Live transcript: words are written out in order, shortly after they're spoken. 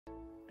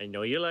I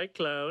know you like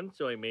clowns,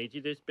 so I made you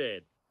this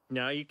bed.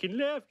 Now you can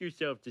laugh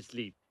yourself to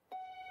sleep.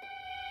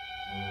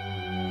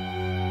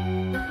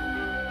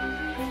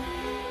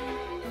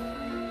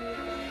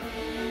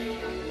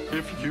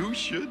 If you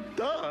should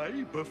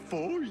die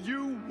before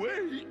you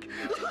wake.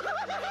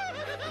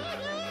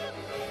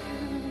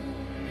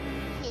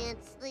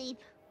 Can't sleep.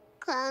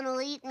 Clown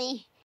will eat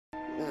me.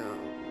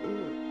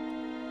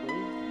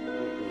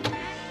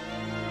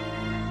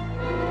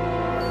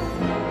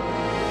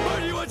 Why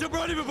do you want a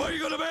brownie before you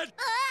go to bed?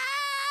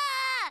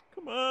 Ah!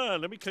 Come on,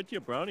 let me cut you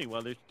a brownie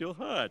while they're still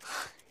hot.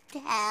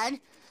 Dad,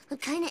 I'm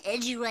kind of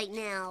edgy right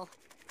now.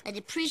 I'd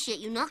appreciate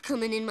you not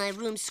coming in my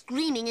room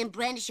screaming and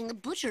brandishing a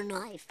butcher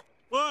knife.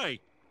 Why?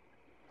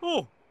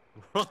 Oh,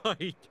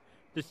 right.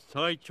 The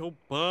Sideshow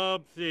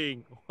Bob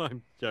thing. Oh,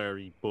 I'm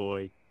sorry,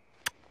 boy.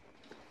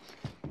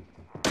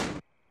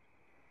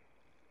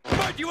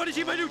 Bart, do you want to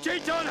see my new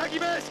chainsaw and hockey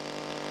mask?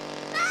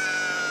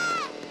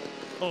 Ah!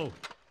 Oh,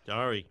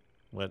 sorry.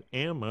 What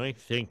am I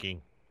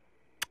thinking?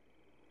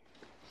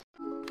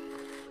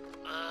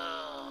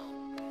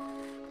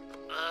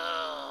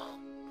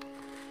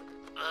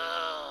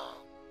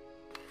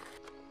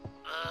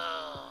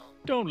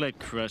 Don't let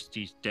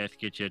Krusty's death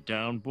get you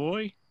down,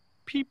 boy.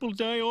 People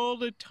die all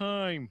the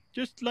time,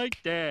 just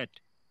like that.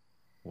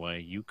 Why,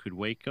 you could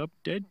wake up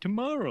dead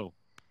tomorrow.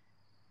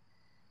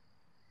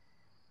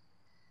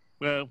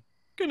 Well,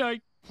 good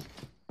night.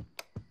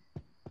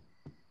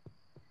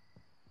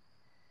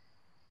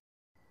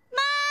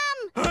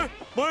 Mom! Huh?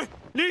 What?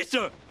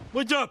 Lisa,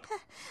 what's up?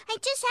 I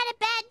just had a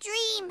bad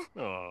dream.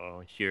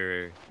 Oh,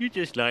 sure. You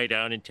just lie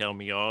down and tell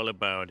me all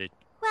about it.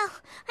 Well,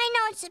 I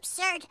know it's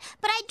absurd,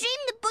 but I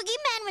dreamed the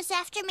boogeyman was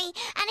after me,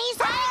 and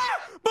he's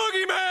hiding.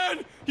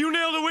 Boogeyman! You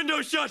nailed the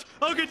window shut!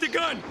 I'll get the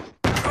gun!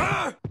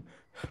 Ah!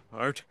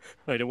 Art,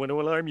 I don't want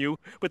to alarm you,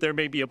 but there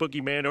may be a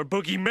boogeyman or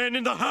boogeymen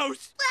in the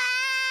house!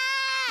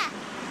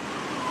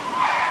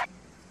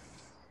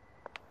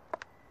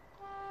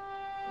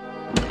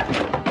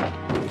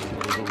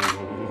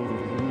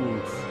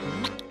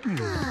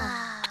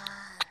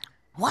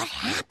 What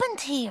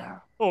happened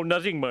here? Oh,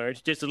 nothing,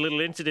 Marge. Just a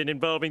little incident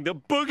involving the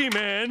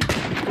boogeyman.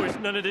 Of course,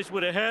 none of this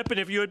would have happened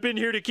if you had been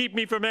here to keep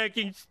me from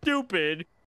acting stupid.